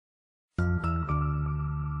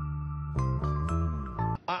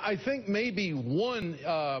I think maybe one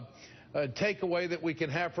takeaway that we can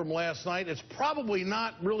have from last night, it's probably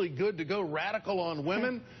not really good to go radical on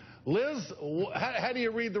women. Liz, how do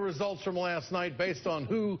you read the results from last night based on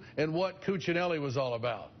who and what Cuccinelli was all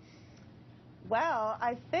about? Well,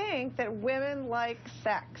 I think that women like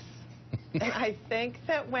sex. And I think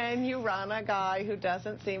that when you run a guy who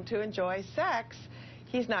doesn't seem to enjoy sex,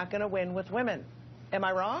 he's not going to win with women. Am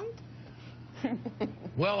I wrong?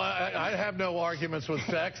 Well, I have no arguments with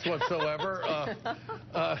sex whatsoever.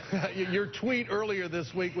 Your tweet earlier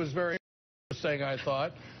this week was very interesting, I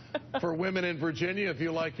thought. For women in Virginia, if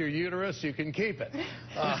you like your uterus, you can keep it.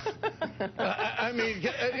 I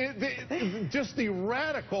mean, just the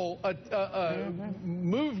radical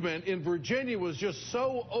movement in Virginia was just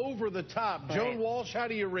so over the top. Right. Joan Walsh, how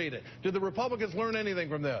do you read it? Did the Republicans learn anything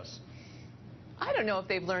from this? I don't know if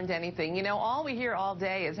they've learned anything. You know, all we hear all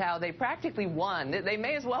day is how they practically won. They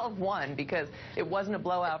may as well have won because it wasn't a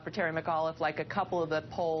blowout for Terry McAuliffe like a couple of the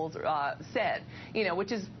polls said, you know,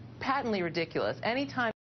 which is patently ridiculous.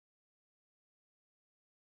 Anytime